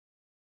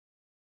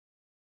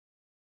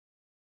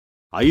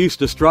I used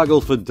to struggle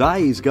for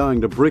days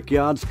going to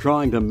brickyards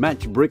trying to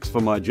match bricks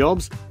for my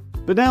jobs,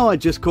 but now I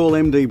just call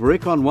MD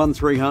Brick on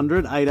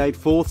 1300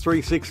 884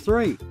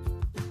 363.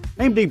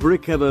 MD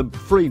Brick have a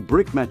free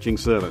brick matching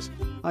service.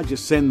 I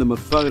just send them a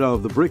photo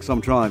of the bricks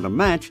I'm trying to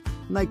match,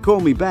 and they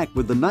call me back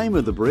with the name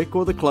of the brick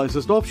or the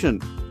closest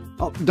option.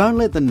 Oh, don't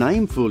let the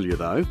name fool you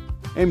though.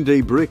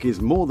 MD Brick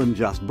is more than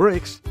just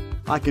bricks.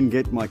 I can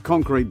get my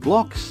concrete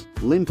blocks,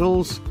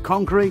 lintels,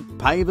 concrete,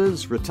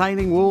 pavers,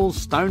 retaining walls,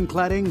 stone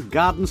cladding,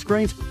 garden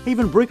screens,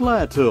 even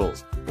bricklayer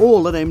tools,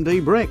 all at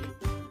MD Brick.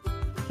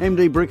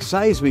 MD Brick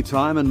saves me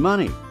time and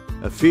money.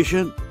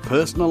 Efficient,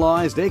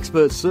 personalised,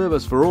 expert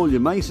service for all your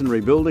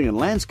masonry, building and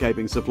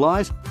landscaping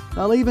supplies.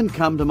 They'll even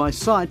come to my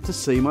site to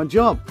see my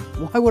job.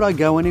 Why would I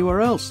go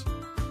anywhere else?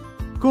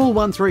 Call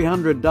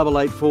 1300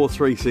 884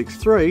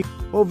 363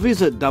 or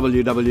visit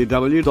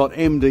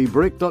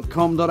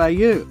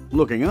www.mdbrick.com.au,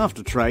 looking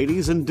after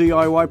tradies and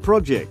DIY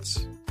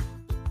projects.